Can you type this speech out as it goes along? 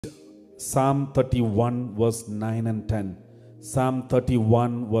Psalm 31 verse 9 and 10. Psalm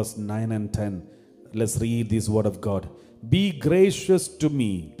 31 verse 9 and 10. Let's read this word of God. Be gracious to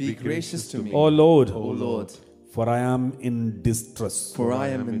me, Be gracious to me, O Lord, O Lord, for I am in distress. for I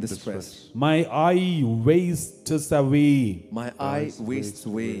am in distress. My eye wastes away My eye wastes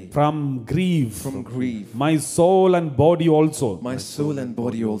away from grief, from grief, my soul and body also. my soul and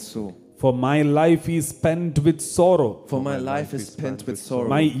body also. For my life is spent with sorrow, For my life is spent with sorrow,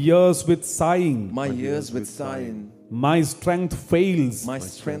 my years with sighing. my years with sighing. My strength fails My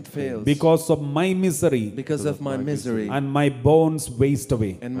strength fails because of my misery, because of my misery, and my bones waste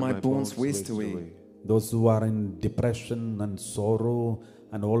away. and my bones waste away. Those who are in depression and sorrow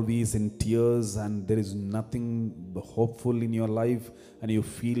and always in tears, and there is nothing hopeful in your life, and you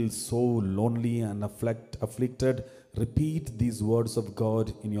feel so lonely and afflicted, repeat these words of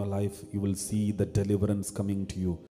God in your life. You will see the deliverance coming to you.